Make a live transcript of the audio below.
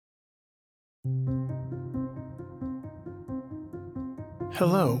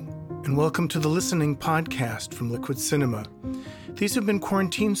Hello, and welcome to the Listening Podcast from Liquid Cinema. These have been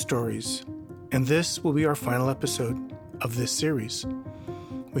quarantine stories, and this will be our final episode of this series.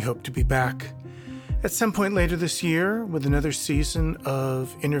 We hope to be back at some point later this year with another season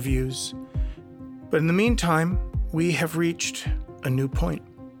of interviews. But in the meantime, we have reached a new point.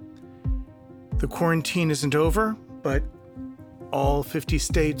 The quarantine isn't over, but all 50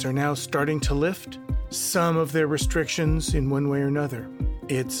 states are now starting to lift some of their restrictions in one way or another.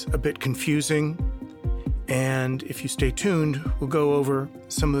 It's a bit confusing, and if you stay tuned, we'll go over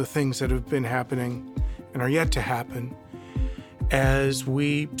some of the things that have been happening and are yet to happen as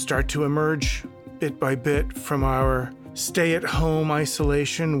we start to emerge bit by bit from our stay-at-home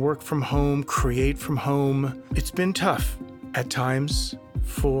isolation, work from home, create from home. It's been tough at times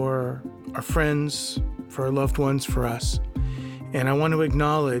for our friends, for our loved ones, for us. And I want to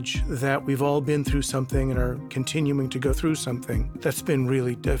acknowledge that we've all been through something and are continuing to go through something that's been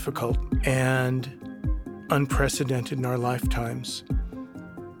really difficult and unprecedented in our lifetimes.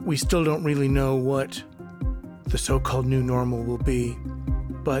 We still don't really know what the so-called new normal will be,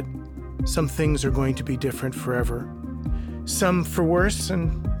 but some things are going to be different forever. Some for worse,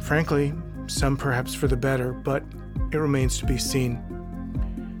 and frankly, some perhaps for the better, but it remains to be seen.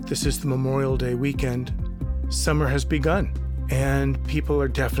 This is the Memorial Day weekend. Summer has begun. And people are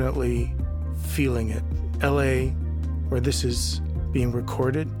definitely feeling it. LA, where this is being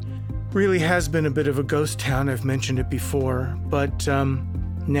recorded, really has been a bit of a ghost town. I've mentioned it before. But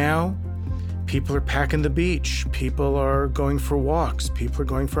now people are packing the beach. People are going for walks. People are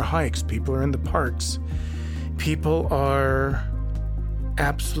going for hikes. People are in the parks. People are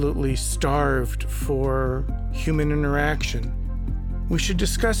absolutely starved for human interaction. We should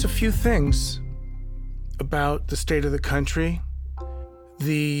discuss a few things about the state of the country.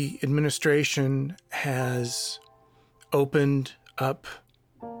 The administration has opened up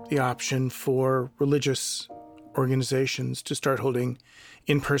the option for religious organizations to start holding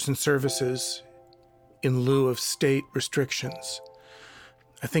in-person services in lieu of state restrictions.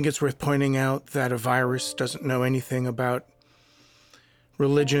 I think it's worth pointing out that a virus doesn't know anything about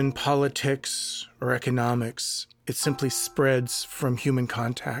religion, politics, or economics. It simply spreads from human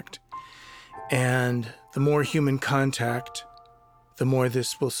contact. And the more human contact, the more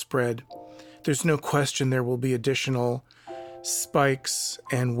this will spread. There's no question there will be additional spikes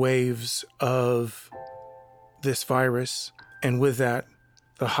and waves of this virus. And with that,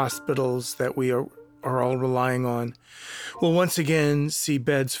 the hospitals that we are all relying on will once again see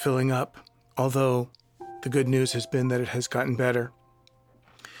beds filling up, although the good news has been that it has gotten better.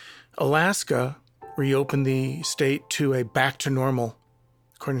 Alaska reopened the state to a back to normal,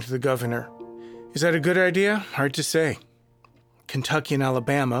 according to the governor. Is that a good idea? Hard to say. Kentucky and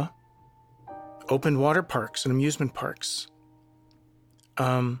Alabama opened water parks and amusement parks.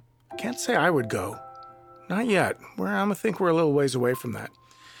 Can't say I would go. Not yet. I think we're a little ways away from that.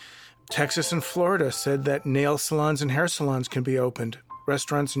 Texas and Florida said that nail salons and hair salons can be opened,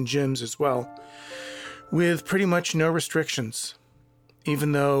 restaurants and gyms as well, with pretty much no restrictions,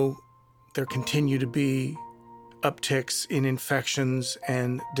 even though there continue to be upticks in infections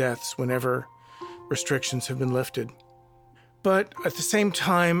and deaths whenever restrictions have been lifted. But at the same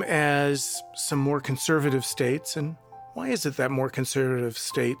time as some more conservative states, and why is it that more conservative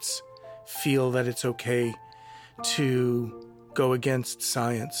states feel that it's okay to go against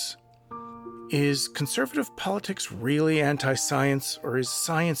science? Is conservative politics really anti-science, or is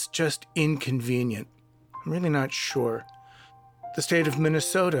science just inconvenient? I'm really not sure. The state of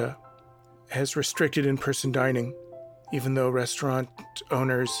Minnesota has restricted in-person dining, even though restaurant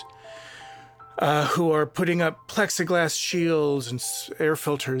owners who are putting up plexiglass shields and air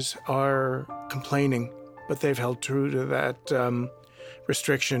filters are complaining, but they've held true to that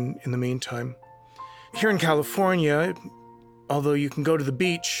restriction in the meantime. Here in California, although you can go to the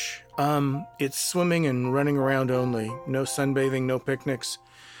beach, it's swimming and running around only. No sunbathing, no picnics,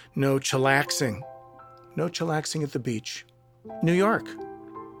 no chillaxing. No chillaxing at the beach. New York.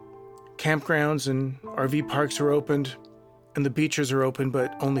 Campgrounds and RV parks are opened, and the beaches are open,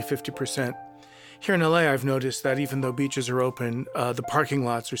 but only 50%. Here in LA, I've noticed that even though beaches are open, the parking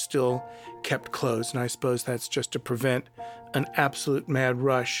lots are still kept closed. And I suppose that's just to prevent an absolute mad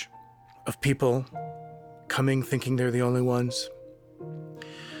rush of people coming thinking they're the only ones.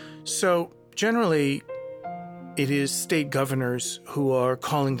 So generally, it is state governors who are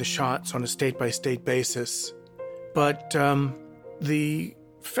calling the shots on a state-by-state basis. But the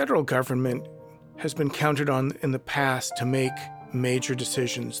federal government has been counted on in the past to make major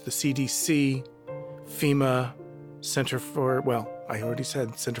decisions. The CDC, FEMA, Center for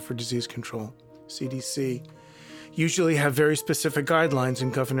Disease Control, CDC, usually have very specific guidelines,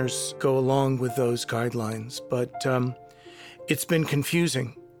 and governors go along with those guidelines. But it's been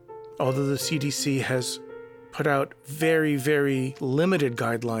confusing. Although the CDC has put out very, very limited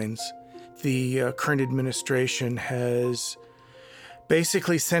guidelines, the current administration has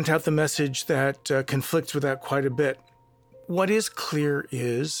basically sent out the message that conflicts with that quite a bit. What is clear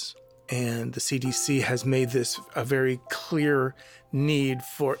is, and the CDC has made this a very clear need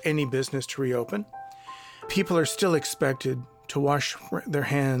for any business to reopen, people are still expected to wash their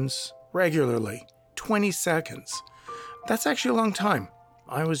hands regularly, 20 seconds. That's actually a long time.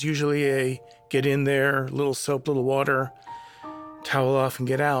 I was usually a get in there, little soap, little water, towel off and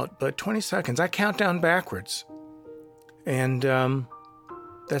get out. But 20 seconds, I count down backwards. And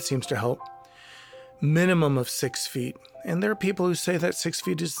that seems to help. Minimum of 6 feet. And there are people who say that 6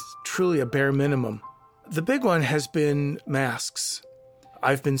 feet is truly a bare minimum. The big one has been masks.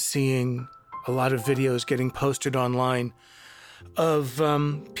 I've been seeing a lot of videos getting posted online of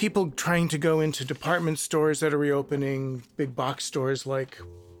people trying to go into department stores that are reopening, big box stores like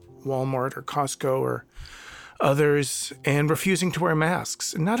Walmart or Costco or others, and refusing to wear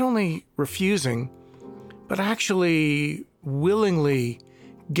masks. And not only refusing, but actually willingly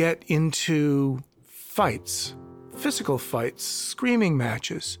get into fights, physical fights, screaming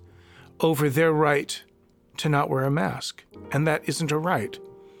matches over their right to not wear a mask. And that isn't a right.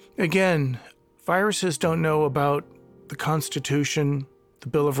 Again, viruses don't know about the Constitution, the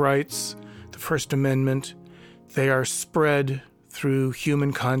Bill of Rights, the First Amendment. They are spread through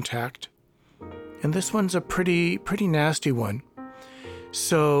human contact. And this one's a pretty nasty one.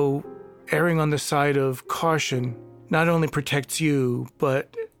 So erring on the side of caution not only protects you,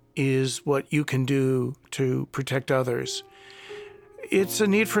 but is what you can do to protect others. It's a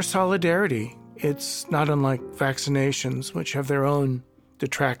need for solidarity. It's not unlike vaccinations, which have their own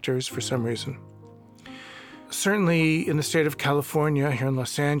detractors for some reason. Certainly in the state of California, here in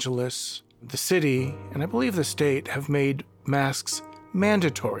Los Angeles, the city, and I believe the state, have made masks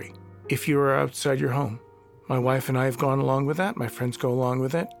mandatory if you are outside your home. My wife and I have gone along with that. My friends go along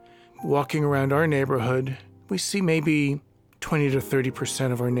with it. Walking around our neighborhood, we see maybe 20 to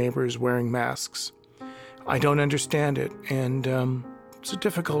 30% of our neighbors wearing masks. I don't understand it, and it's a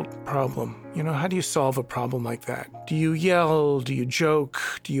difficult problem. You know, how do you solve a problem like that? Do you yell? Do you joke?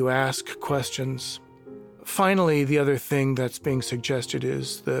 Do you ask questions? Finally, the other thing that's being suggested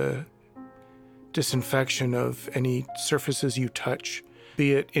is the disinfection of any surfaces you touch,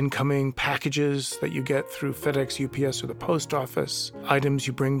 be it incoming packages that you get through FedEx, UPS, or the post office, items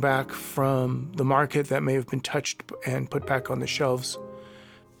you bring back from the market that may have been touched and put back on the shelves.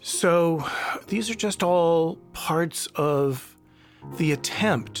 So these are just all parts of the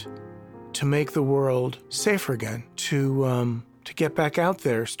attempt to make the world safer again, to get back out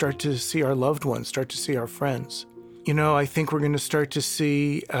there, start to see our loved ones, start to see our friends. You know, I think we're going to start to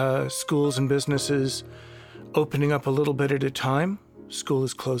see schools and businesses opening up a little bit at a time. School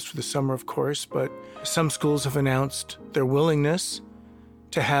is closed for the summer, of course, but some schools have announced their willingness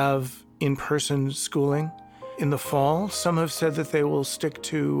to have in-person schooling in the fall. Some have said that they will stick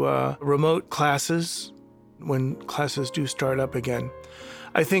to remote classes when classes do start up again.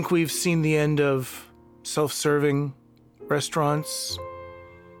 I think we've seen the end of self-serving restaurants,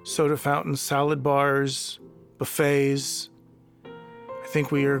 soda fountains, salad bars, buffets. I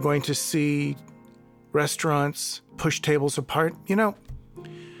think we are going to see restaurants push tables apart. You know,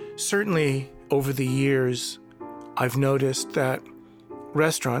 certainly over the years, I've noticed that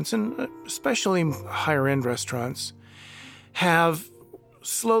restaurants, and especially higher-end restaurants, have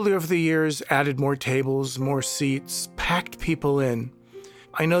slowly over the years added more tables, more seats, packed people in.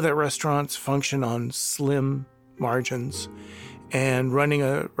 I know that restaurants function on slim margins, and running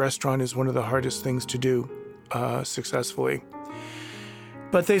a restaurant is one of the hardest things to do successfully.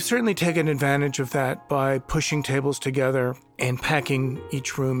 But they've certainly taken advantage of that by pushing tables together and packing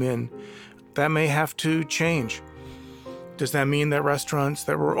each room in. That may have to change. Does that mean that restaurants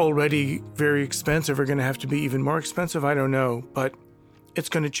that were already very expensive are going to have to be even more expensive? I don't know, but it's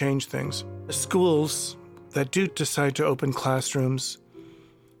going to change things. The schools that do decide to open classrooms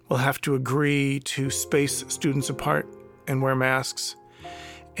will have to agree to space students apart and wear masks,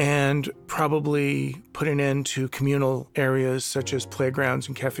 and probably put an end to communal areas such as playgrounds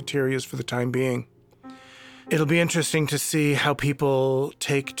and cafeterias for the time being. It'll be interesting to see how people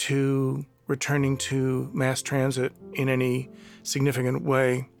take to returning to mass transit in any significant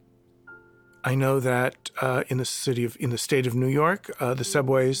way. I know that in the state of New York, the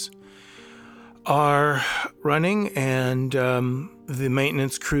subways are running, and the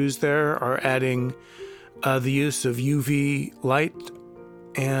maintenance crews there are adding the use of UV light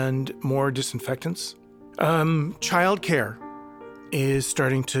and more disinfectants. Childcare is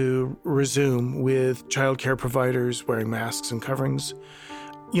starting to resume with childcare providers wearing masks and coverings.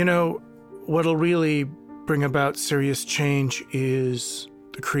 You know, what'll really bring about serious change is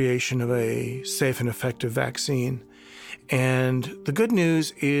the creation of a safe and effective vaccine. And the good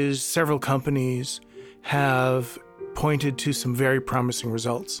news is several companies have pointed to some very promising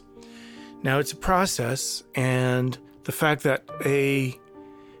results. Now, it's a process, and the fact that a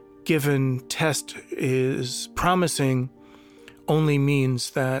given test is promising only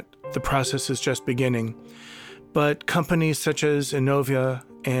means that the process is just beginning. But companies such as Inovia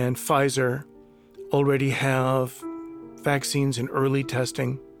and Pfizer already have vaccines in early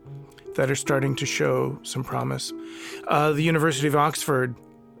testing that are starting to show some promise. The University of Oxford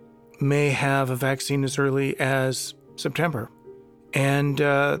may have a vaccine as early as September. And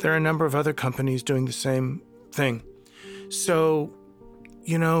there are a number of other companies doing the same thing. So,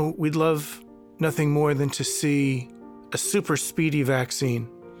 you know, we'd love nothing more than to see a super speedy vaccine.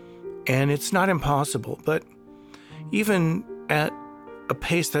 And it's not impossible, but even at a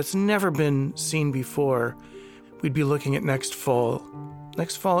pace that's never been seen before, we'd be looking at next fall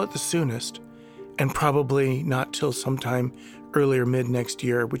at the soonest, and probably not till sometime early or mid next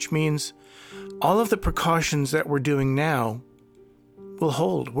year, which means all of the precautions that we're doing now will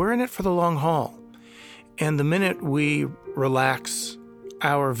hold. We're in it for the long haul. And the minute we relax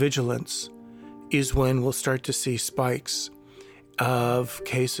our vigilance is when we'll start to see spikes of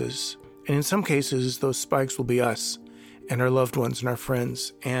cases. And in some cases, those spikes will be us and our loved ones and our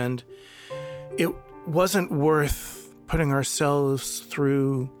friends. And it wasn't worth putting ourselves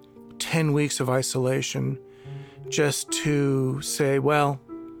through 10 weeks of isolation just to say, well,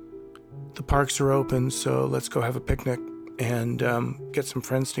 the parks are open, so let's go have a picnic and get some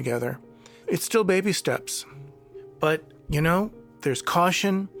friends together. It's still baby steps. But, you know, there's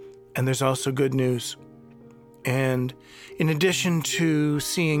caution and there's also good news. And in addition to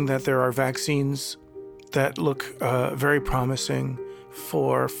seeing that there are vaccines that look very promising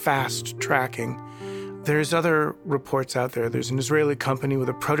for fast tracking, there's other reports out there. There's an Israeli company with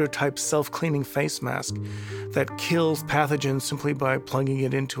a prototype self-cleaning face mask that kills pathogens simply by plugging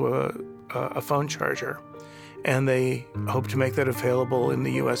it into a phone charger. And they hope to make that available in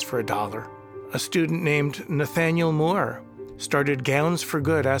the U.S. for $1. A student named Nathaniel Moore started Gowns for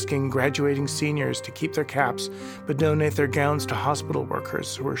Good, asking graduating seniors to keep their caps but donate their gowns to hospital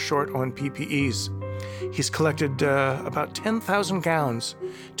workers who are short on PPEs. He's collected about 10,000 gowns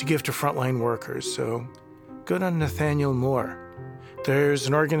to give to frontline workers, so good on Nathaniel Moore. There's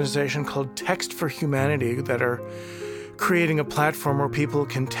an organization called Text for Humanity that are creating a platform where people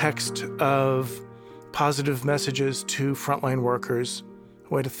can text of positive messages to frontline workers,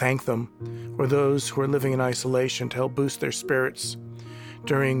 a way to thank them, or those who are living in isolation to help boost their spirits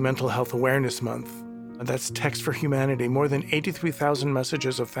during Mental Health Awareness Month. That's Text for Humanity. More than 83,000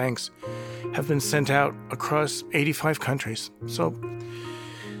 messages of thanks have been sent out across 85 countries. So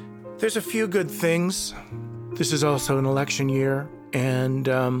there's a few good things. This is also an election year, and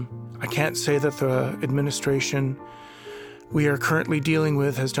I can't say that the administration we are currently dealing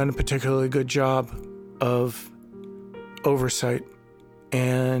with has done a particularly good job of oversight.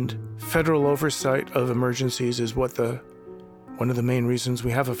 And federal oversight of emergencies is one of the main reasons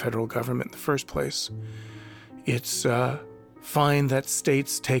we have a federal government in the first place. It's fine that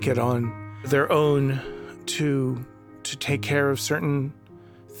states take it on their own to take care of certain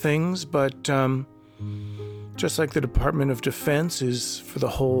things, but just like the Department of Defense is for the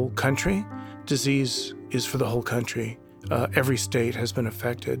whole country, disease is for the whole country. Every state has been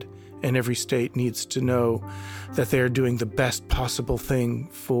affected, and every state needs to know that they are doing the best possible thing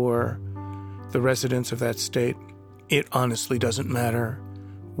for the residents of that state. It honestly doesn't matter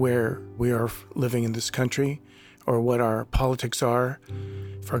where we are living in this country or what our politics are.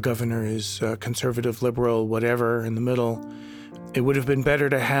 If our governor is conservative, liberal, whatever, in the middle, it would have been better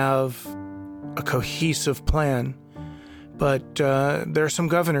to have a cohesive plan. But there are some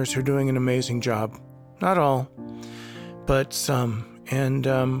governors who are doing an amazing job. Not all, but some. And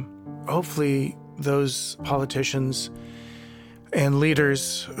hopefully those politicians and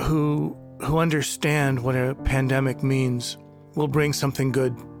leaders who understand what a pandemic means will bring something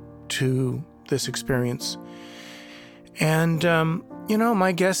good to this experience. And,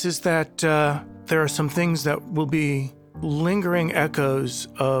 my guess is that there are some things that will be lingering echoes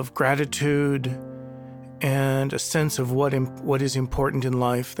of gratitude and a sense of what is important in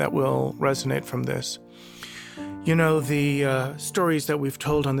life that will resonate from this. You know, the stories that we've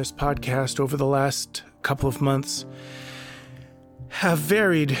told on this podcast over the last couple of months have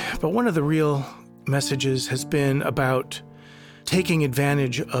varied, but one of the real messages has been about taking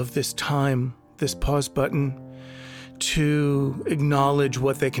advantage of this time this pause button to acknowledge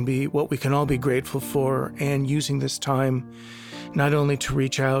what we can all be grateful for, and using this time not only to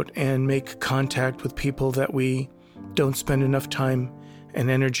reach out and make contact with people that we don't spend enough time and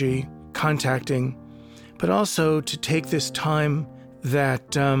energy contacting, but also to take this time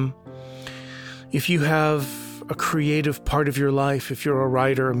that if you have a creative part of your life, if you're a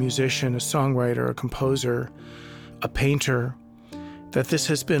writer, a musician, a songwriter, a composer, a painter, that this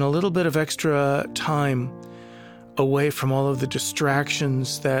has been a little bit of extra time away from all of the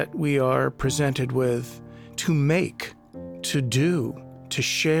distractions that we are presented with to make, to do, to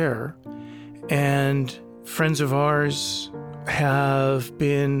share. And friends of ours have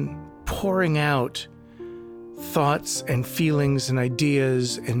been pouring out thoughts and feelings and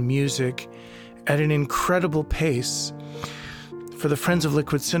ideas and music at an incredible pace. For the friends of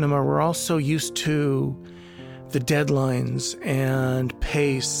Liquid Cinema, we're all so used to the deadlines and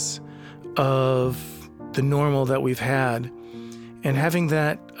pace of the normal that we've had. And having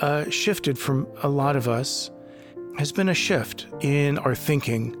that shifted from a lot of us has been a shift in our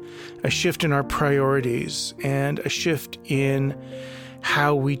thinking, a shift in our priorities, and a shift in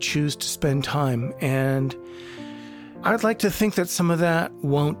how we choose to spend time. And I'd like to think that some of that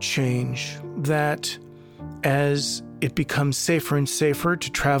won't change, that as it becomes safer and safer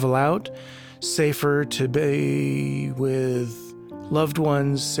to travel out, safer to be with loved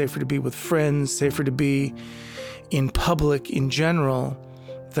ones, safer to be with friends, safer to be in public in general,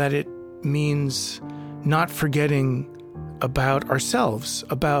 that it means not forgetting about ourselves,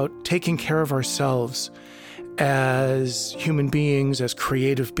 about taking care of ourselves as human beings, as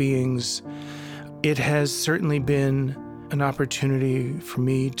creative beings. It has certainly been an opportunity for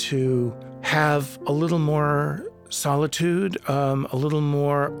me to have a little more solitude, a little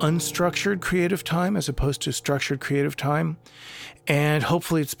more unstructured creative time as opposed to structured creative time. And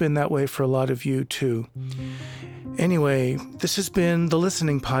hopefully it's been that way for a lot of you too. Anyway, this has been the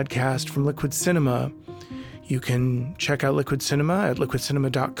Listening Podcast from Liquid Cinema. You can check out Liquid Cinema at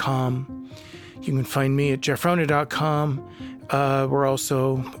liquidcinema.com. You can find me at jeffrona.com. We're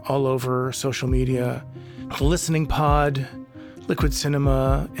also all over social media. The Listening Pod, Liquid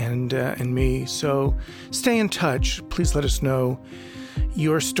Cinema, and me. So stay in touch. Please let us know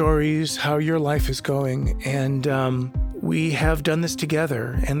your stories, how your life is going. And we have done this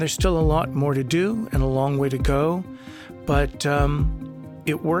together. And there's still a lot more to do and a long way to go. But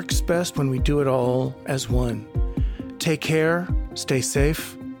it works best when we do it all as one. Take care, stay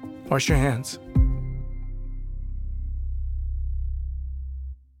safe, wash your hands.